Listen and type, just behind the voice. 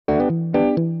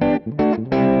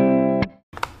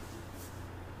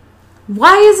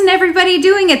Why isn't everybody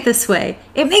doing it this way?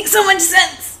 It makes so much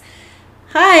sense.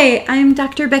 Hi, I'm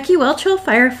Dr. Becky Welchel,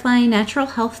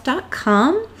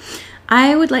 FireflyNaturalHealth.com.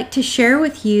 I would like to share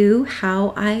with you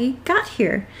how I got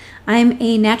here. I'm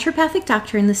a naturopathic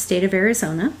doctor in the state of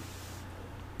Arizona.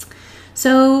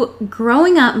 So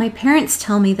growing up, my parents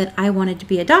tell me that I wanted to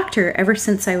be a doctor ever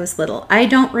since I was little. I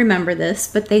don't remember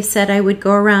this, but they said I would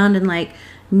go around and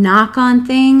knock on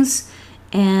things.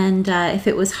 And if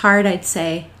it was hard, I'd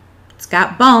say, it's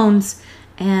got bones.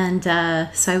 And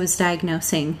so I was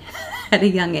diagnosing at a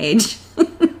young age.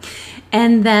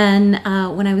 And then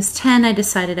when I was 10, I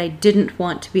decided I didn't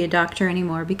want to be a doctor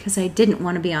anymore because I didn't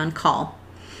want to be on call.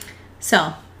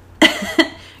 So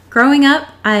growing up,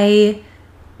 I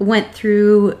went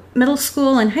through middle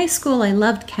school and high school. I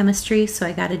loved chemistry, so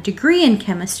I got a degree in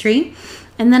chemistry.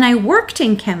 And then I worked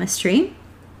in chemistry,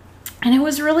 and it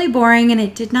was really boring and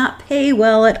it did not pay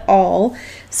well at all.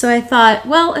 So I thought,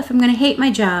 well, if I'm going to hate my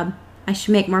job, I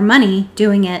should make more money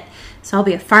doing it. So I'll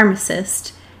be a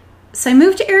pharmacist. So I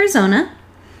moved to Arizona,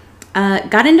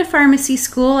 got into pharmacy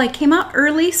school. I came out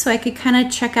early so I could kind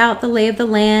of check out the lay of the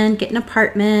land, get an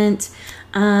apartment.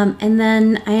 And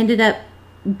then I ended up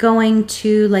going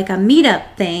to a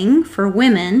meetup thing for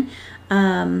women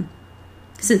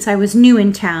since I was new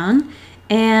in town.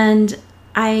 And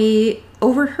I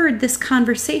overheard this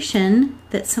conversation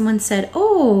that someone said,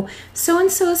 oh,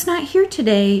 so-and-so is not here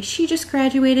today. She just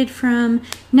graduated from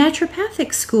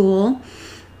naturopathic school.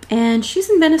 And she's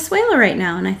in Venezuela right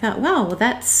now. And I thought, wow, well,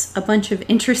 that's a bunch of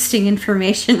interesting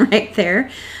information right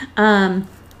there.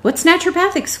 What's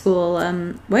naturopathic school?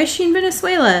 Why is she in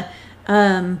Venezuela?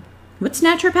 What's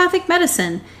naturopathic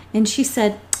medicine? And she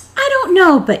said, I don't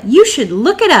know, but you should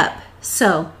look it up.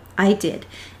 So I did.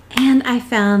 And I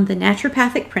found the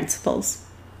naturopathic principles.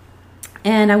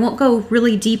 And I won't go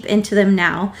really deep into them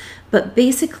now. But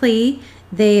basically,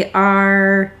 they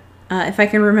are, if I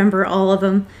can remember all of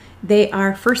them, they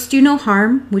are first do no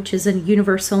harm, which is a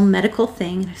universal medical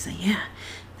thing. And I say, yeah,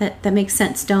 that makes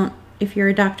sense. If you're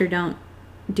a doctor, don't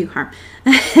do harm.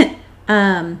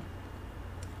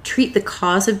 Treat the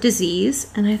cause of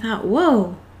disease. And I thought,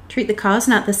 whoa, treat the cause,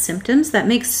 not the symptoms. That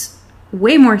makes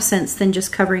way more sense than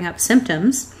just covering up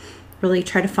symptoms. Really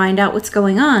try to find out what's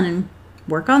going on and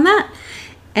work on that.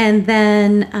 And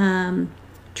then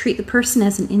treat the person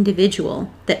as an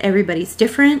individual, that everybody's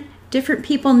different. Different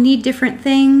people need different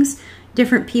things.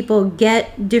 Different people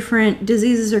get different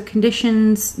diseases or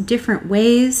conditions different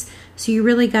ways. So you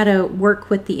really got to work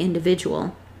with the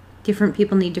individual. Different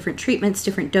people need different treatments,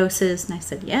 different doses. And I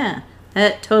said, yeah,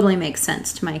 that totally makes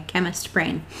sense to my chemist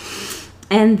brain.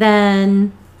 And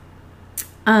then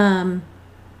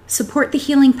support the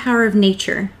healing power of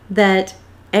nature, that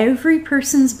every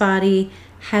person's body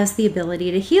has the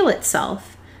ability to heal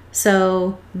itself.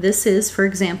 So this is, for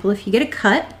example, if you get a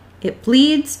cut, it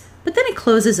bleeds, but then it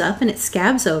closes up and it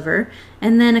scabs over.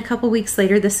 And then a couple weeks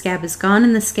later, the scab is gone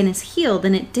and the skin is healed.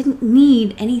 And it didn't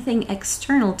need anything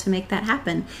external to make that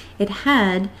happen. It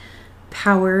had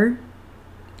power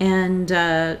and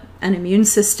an immune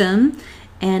system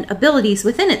and abilities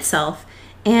within itself.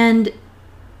 And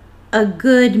a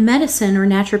good medicine or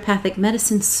naturopathic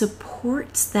medicine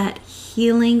supports that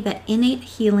healing, that innate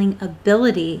healing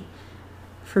ability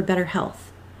for better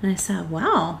health. And I said,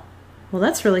 wow. Well,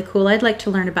 that's really cool. I'd like to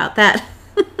learn about that.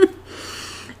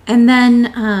 And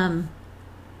then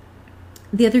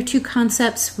the other two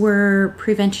concepts were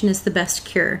prevention is the best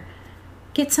cure.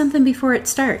 Get something before it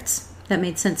starts. That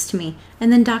made sense to me. And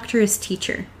then doctor is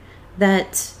teacher.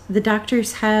 That the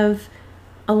doctors have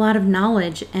a lot of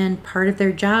knowledge, and part of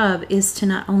their job is to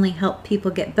not only help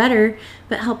people get better,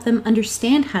 but help them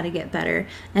understand how to get better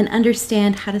and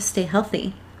understand how to stay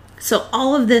healthy. So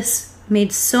all of this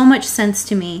made so much sense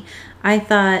to me. I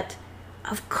thought,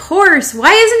 of course,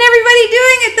 why isn't everybody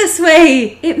doing it this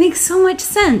way? It makes so much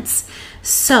sense.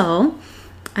 So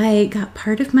I got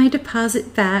part of my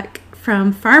deposit back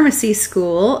from pharmacy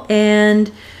school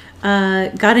and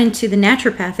got into the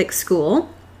naturopathic school.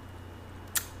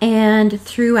 And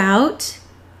throughout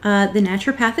the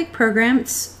naturopathic program,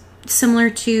 it's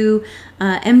similar to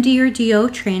MD or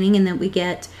DO training in that we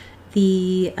get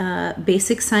the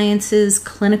basic sciences,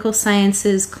 clinical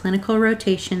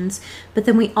rotations, but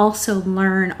then we also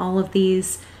learn all of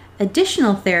these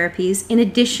additional therapies in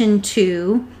addition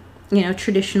to,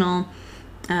 traditional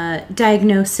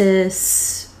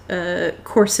diagnosis,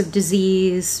 course of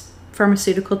disease,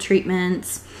 pharmaceutical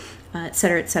treatments, et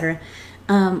cetera, et cetera.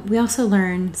 We also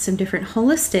learn some different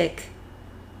holistic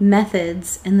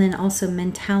methods and then also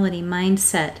mentality,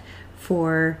 mindset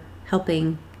for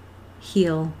helping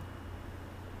heal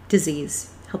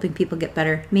disease, helping people get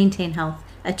better, maintain health,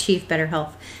 achieve better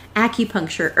health.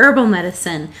 Acupuncture, herbal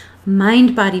medicine,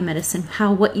 mind-body medicine,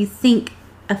 how what you think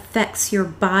affects your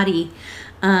body,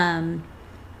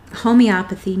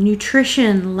 homeopathy,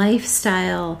 nutrition,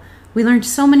 lifestyle. We learned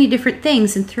so many different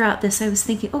things, and throughout this I was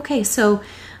thinking, okay, so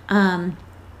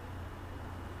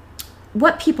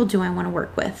what people do I want to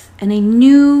work with? And I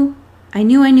knew,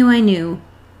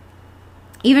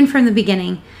 even from the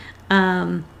beginning,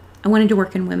 I wanted to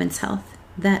work in women's health,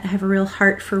 that I have a real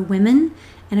heart for women,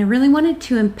 and I really wanted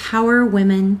to empower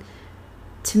women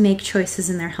to make choices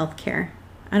in their healthcare.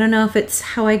 I don't know if it's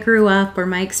how I grew up or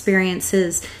my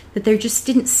experiences, that there just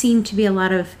didn't seem to be a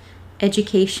lot of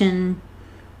education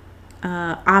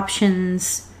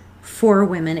options for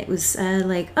women. It was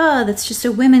like, oh, that's just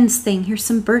a women's thing. Here's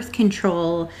some birth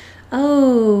control.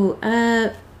 Oh,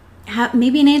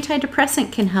 maybe an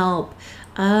antidepressant can help.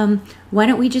 Why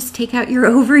don't we just take out your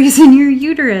ovaries and your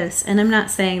uterus? And I'm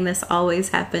not saying this always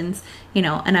happens,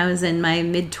 and I was in my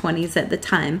mid-20s at the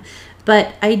time.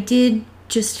 But I did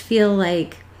just feel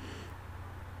like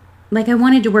I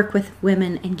wanted to work with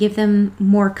women and give them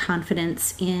more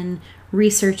confidence in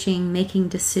researching, making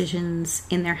decisions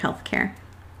in their healthcare.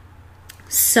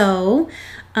 So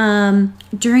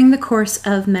during the course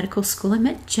of medical school, I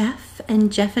met Jeff,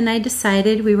 and Jeff and I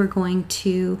decided we were going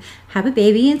to have a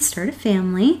baby and start a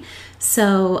family.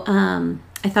 So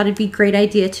I thought it'd be a great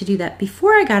idea to do that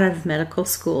before I got out of medical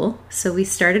school. So we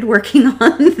started working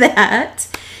on that.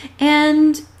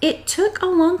 And it took a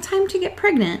long time to get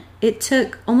pregnant. It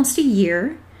took almost a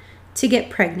year to get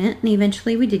pregnant, and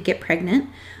eventually we did get pregnant.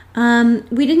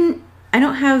 I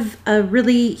don't have a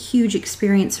really huge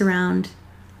experience around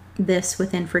this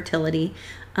with infertility.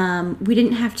 We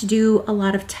didn't have to do a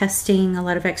lot of testing, a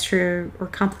lot of extra or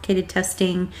complicated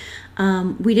testing.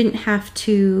 We didn't have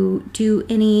to do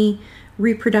any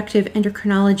reproductive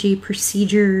endocrinology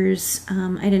procedures.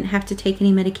 I didn't have to take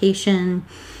any medication.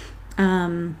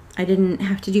 I didn't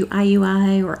have to do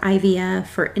IUI or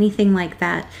IVF or anything like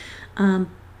that.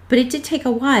 But it did take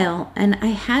a while, and I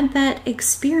had that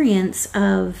experience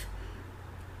of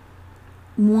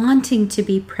wanting to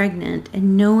be pregnant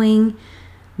and knowing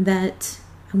that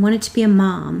I wanted to be a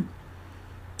mom,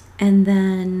 and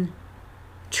then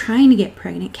trying to get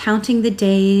pregnant, counting the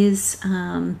days,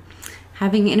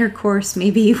 having intercourse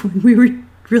maybe when we were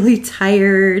really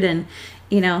tired, and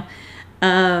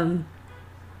and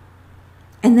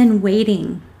then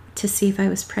waiting to see if I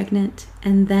was pregnant,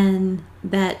 and then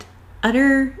that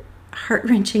utter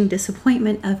heart-wrenching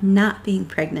disappointment of not being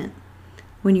pregnant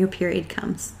when your period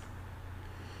comes.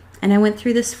 And I went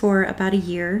through this for about a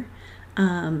year,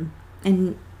 and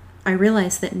I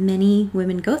realized that many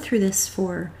women go through this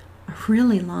for a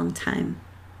really long time.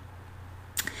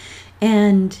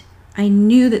 And I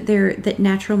knew that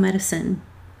natural medicine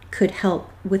could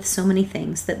help with so many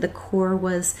things, that the core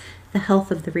was the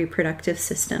health of the reproductive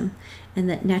system, and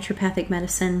that naturopathic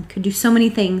medicine could do so many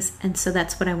things, and so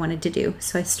that's what I wanted to do.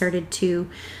 So I started to,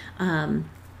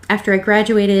 after I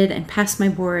graduated and passed my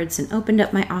boards and opened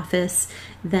up my office,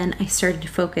 then I started to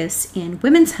focus in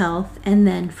women's health and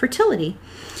then fertility.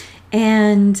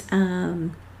 And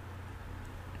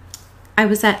I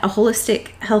was at a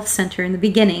holistic health center in the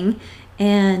beginning,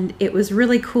 and it was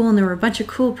really cool, and there were a bunch of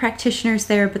cool practitioners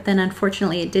there, but then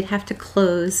unfortunately it did have to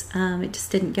close. It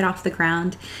just didn't get off the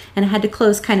ground, and it had to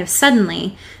close kind of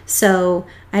suddenly. So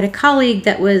I had a colleague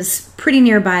that was pretty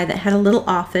nearby that had a little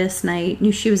office, and I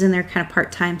knew she was in there kind of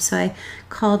part-time, so I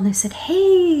called and I said,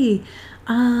 hey,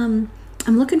 I'm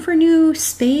looking for a new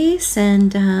space,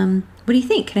 and what do you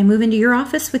think? Can I move into your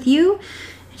office with you?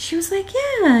 And she was like,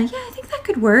 yeah, I think that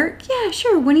could work. Yeah,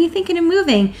 sure. When are you thinking of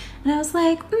moving? And I was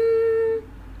like,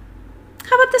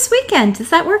 how about this weekend? Does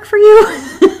that work for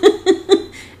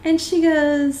you? And she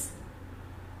goes,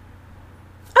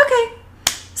 okay.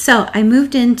 So I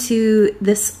moved into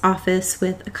this office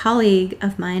with a colleague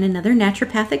of mine, another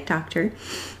naturopathic doctor,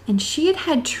 and she had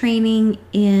had training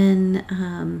in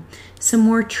some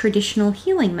more traditional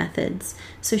healing methods.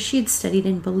 So she had studied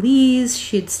in Belize,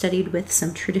 she had studied with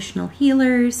some traditional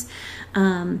healers,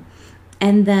 and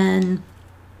then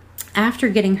after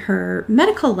getting her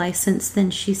medical license,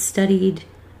 then she studied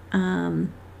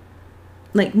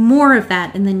like more of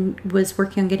that, and then was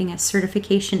working on getting a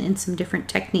certification in some different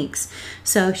techniques.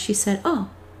 So she said, oh,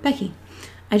 Becky,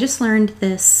 I just learned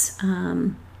this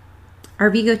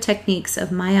Arvigo techniques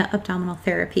of Maya abdominal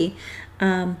therapy.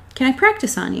 Can I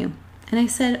practice on you? And I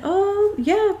said, oh,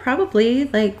 yeah, probably.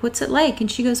 Like, what's it like?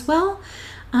 And she goes, well,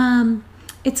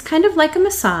 it's kind of like a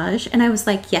massage. And I was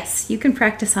like, yes, you can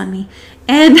practice on me.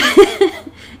 And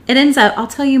it ends up, I'll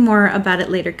tell you more about it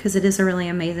later because it is a really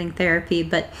amazing therapy.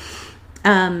 But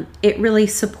It really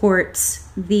supports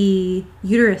the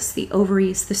uterus, the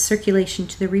ovaries, the circulation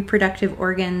to the reproductive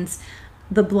organs,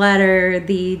 the bladder,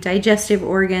 the digestive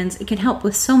organs. It can help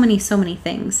with so many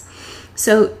things.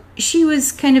 So she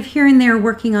was kind of here and there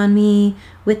working on me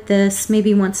with this,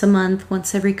 maybe once a month,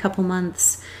 once every couple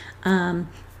months.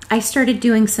 I started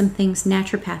doing some things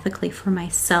naturopathically for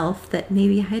myself that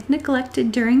maybe I had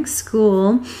neglected during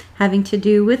school, having to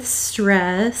do with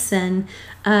stress and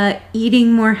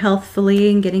eating more healthfully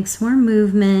and getting some more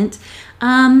movement.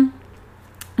 And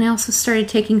I also started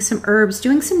taking some herbs,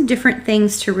 doing some different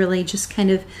things to really just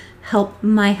kind of help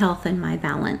my health and my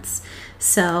balance.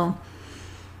 So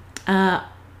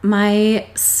my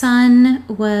son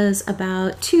was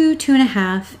about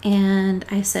 2.5, and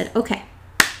I said, okay,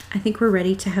 I think we're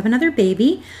ready to have another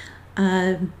baby.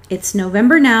 It's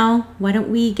November now. Why don't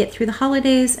we get through the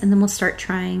holidays and then we'll start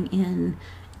trying in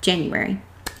January?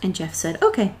 And Jeff said,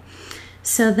 okay.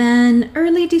 So then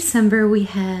early December, we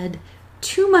had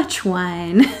too much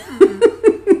wine.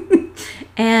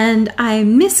 And I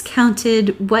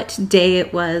miscounted what day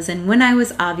it was and when I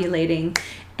was ovulating.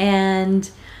 And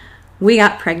we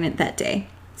got pregnant that day.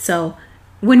 So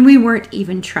when we weren't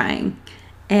even trying.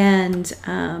 And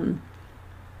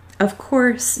of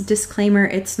course, disclaimer,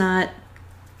 it's not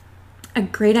a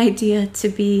great idea to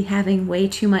be having way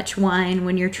too much wine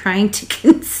when you're trying to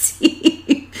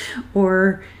conceive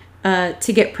or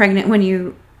to get pregnant when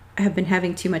you have been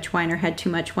having too much wine or had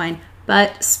too much wine.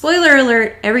 But spoiler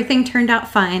alert, everything turned out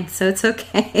fine, so it's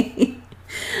okay.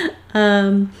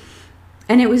 And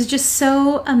it was just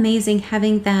so amazing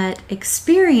having that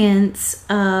experience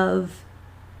of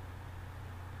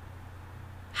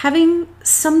having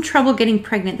some trouble getting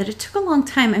pregnant, that it took a long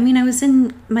time. I mean, I was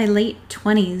in my late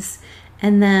 20s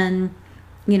and then,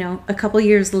 a couple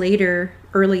years later,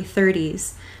 early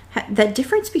 30s. That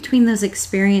difference between those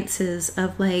experiences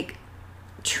of like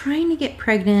trying to get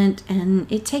pregnant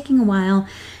and it taking a while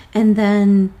and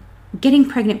then getting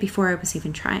pregnant before I was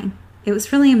even trying. It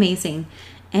was really amazing.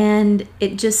 And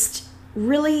it just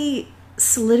really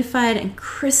solidified and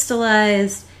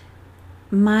crystallized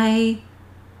my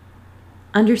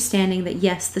understanding that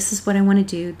yes, this is what I want to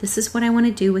do. This is what I want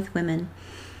to do with women.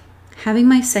 Having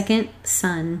my second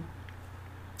son,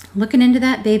 looking into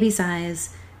that baby's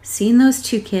eyes, seeing those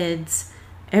 2 kids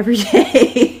every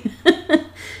day,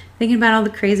 thinking about all the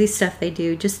crazy stuff they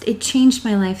do, it changed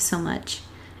my life so much.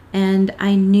 And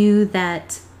I knew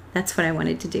that that's what I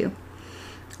wanted to do.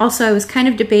 Also, I was kind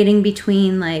of debating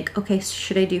between like, okay,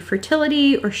 should I do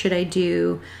fertility or should I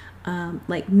do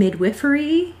like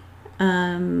midwifery?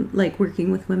 Like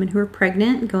working with women who are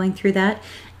pregnant and going through that.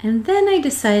 And then I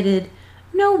decided,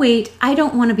 no, wait, I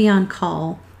don't want to be on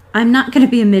call. I'm not going to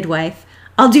be a midwife.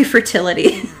 I'll do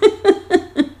fertility.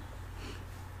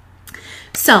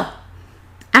 So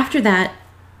after that,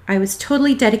 I was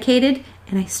totally dedicated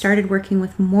and I started working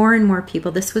with more and more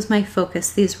people. This was my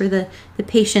focus. These were the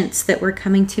patients that were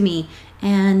coming to me.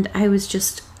 And I was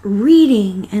just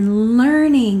reading and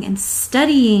learning and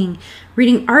studying,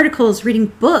 reading articles, reading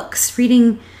books,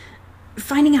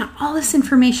 finding out all this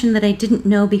information that I didn't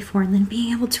know before, and then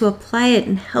being able to apply it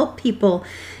and help people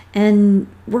and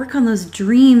work on those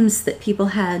dreams that people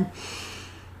had.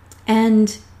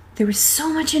 And there was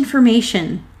so much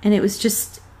information, and it was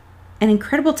just an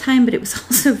incredible time, but it was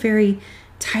also very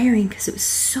tiring because it was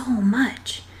so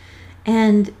much.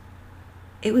 And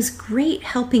it was great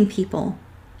helping people.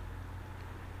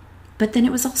 But then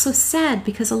it was also sad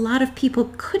because a lot of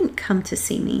people couldn't come to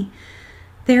see me.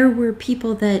 There were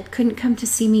people that couldn't come to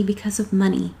see me because of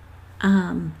money.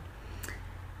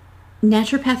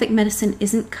 Naturopathic medicine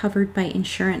isn't covered by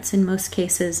insurance in most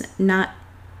cases, in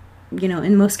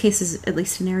most cases, at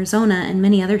least in Arizona and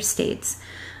many other states.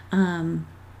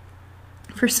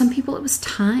 For some people, it was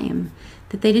time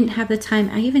that they didn't have the time.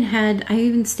 I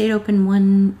even stayed open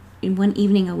one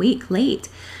evening a week late.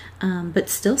 But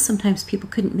still sometimes people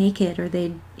couldn't make it, or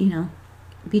they'd,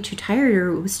 be too tired, or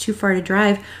it was too far to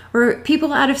drive, or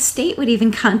people out of state would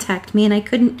even contact me and I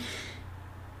couldn't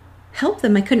help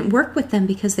them. I couldn't work with them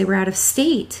because they were out of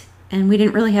state, and we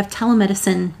didn't really have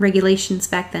telemedicine regulations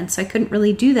back then, so I couldn't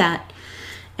really do that.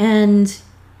 And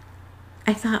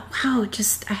I thought, wow,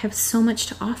 I have so much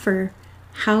to offer.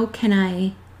 How can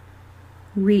I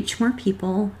reach more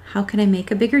people? How can I make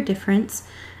a bigger difference?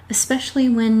 Especially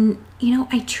when,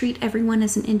 I treat everyone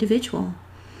as an individual.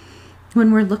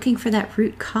 When we're looking for that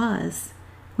root cause,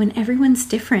 when everyone's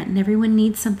different and everyone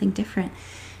needs something different.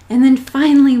 And then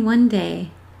finally one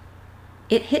day,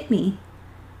 it hit me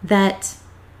that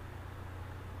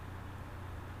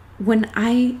when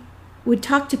I would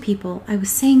talk to people, I was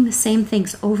saying the same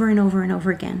things over and over and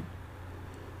over again.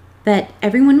 that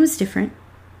everyone was different,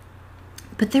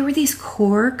 but there were these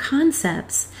core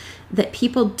concepts that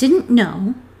people didn't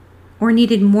know or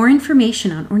needed more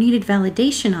information on or needed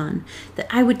validation on that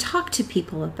I would talk to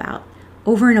people about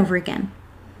over and over again.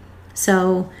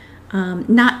 So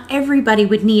not everybody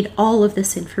would need all of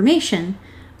this information,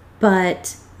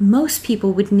 but most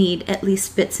people would need at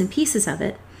least bits and pieces of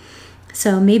it.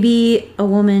 So maybe a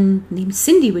woman named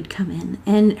Cindy would come in,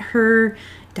 and her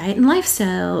diet and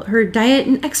lifestyle, her diet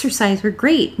and exercise were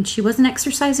great, and she wasn't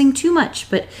exercising too much,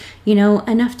 but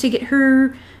enough to get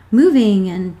her moving,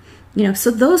 and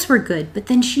so those were good. But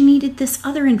then she needed this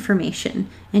other information,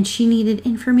 and she needed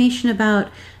information about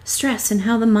stress and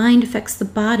how the mind affects the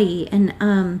body,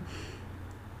 and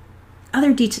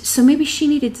other details. So maybe she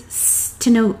needed to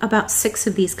know about 6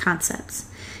 of these concepts.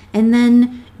 And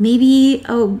then maybe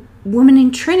a woman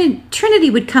in Trinity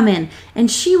would come in, and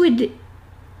she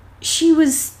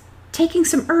was taking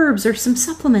some herbs or some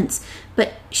supplements,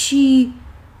 but she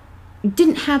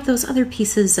didn't have those other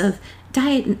pieces of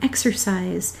diet and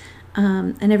exercise.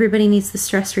 And everybody needs the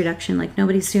stress reduction. Like,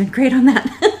 nobody's doing great on that.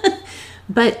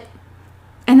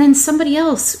 And then somebody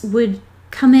else would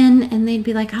come in and they'd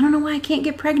be like, I don't know why I can't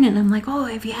get pregnant. And I'm like, oh,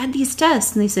 have you had these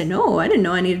tests? And they said, no, I didn't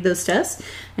know I needed those tests.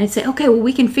 And I'd say, okay, well,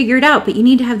 we can figure it out, but you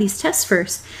need to have these tests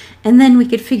first. And then we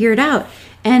could figure it out.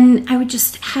 And I would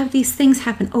just have these things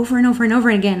happen over and over and over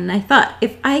again. And I thought,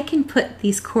 if I can put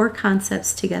these core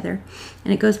concepts together,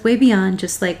 and it goes way beyond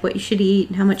just like what you should eat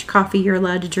and how much coffee you're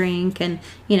allowed to drink, and,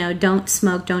 don't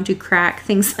smoke, don't do crack,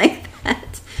 things like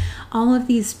that. All of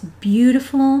these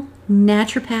beautiful,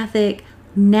 naturopathic,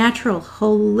 natural,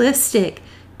 holistic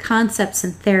concepts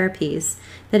and therapies,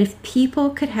 that if people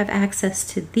could have access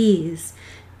to these,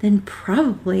 then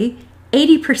probably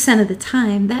 80% of the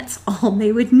time, that's all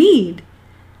they would need.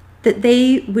 That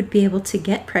they would be able to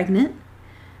get pregnant,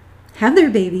 have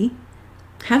their baby,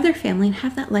 have their family, and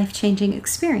have that life-changing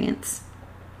experience.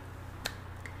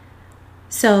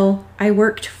 So I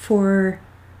worked for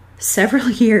several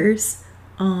years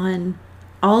on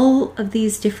all of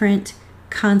these different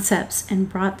concepts and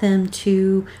brought them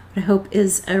to what I hope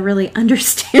is a really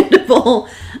understandable,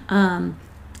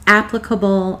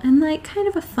 applicable, and like kind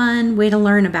of a fun way to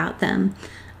learn about them,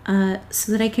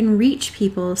 so that I can reach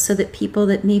people, so that people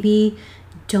that maybe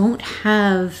don't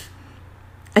have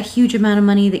a huge amount of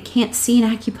money, that can't see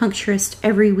an acupuncturist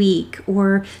every week,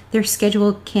 or their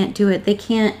schedule can't do it. They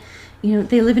can't,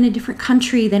 they live in a different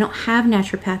country. They don't have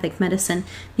naturopathic medicine.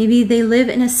 Maybe they live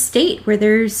in a state where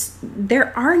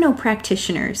there are no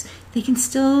practitioners. They can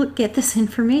still get this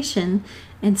information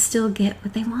and still get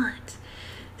what they want.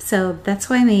 So that's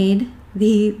why I made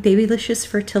the Babylicious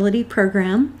Fertility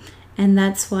Program. And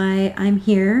that's why I'm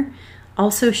here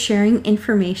also sharing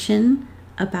information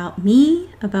about me,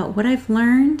 about what I've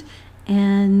learned,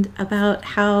 and about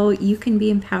how you can be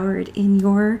empowered in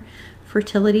your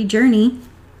fertility journey,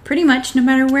 pretty much no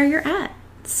matter where you're at.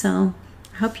 So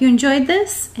I hope you enjoyed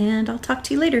this, and I'll talk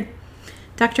to you later.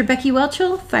 Dr. Becky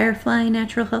Welchel,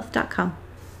 FireflyNaturalHealth.com.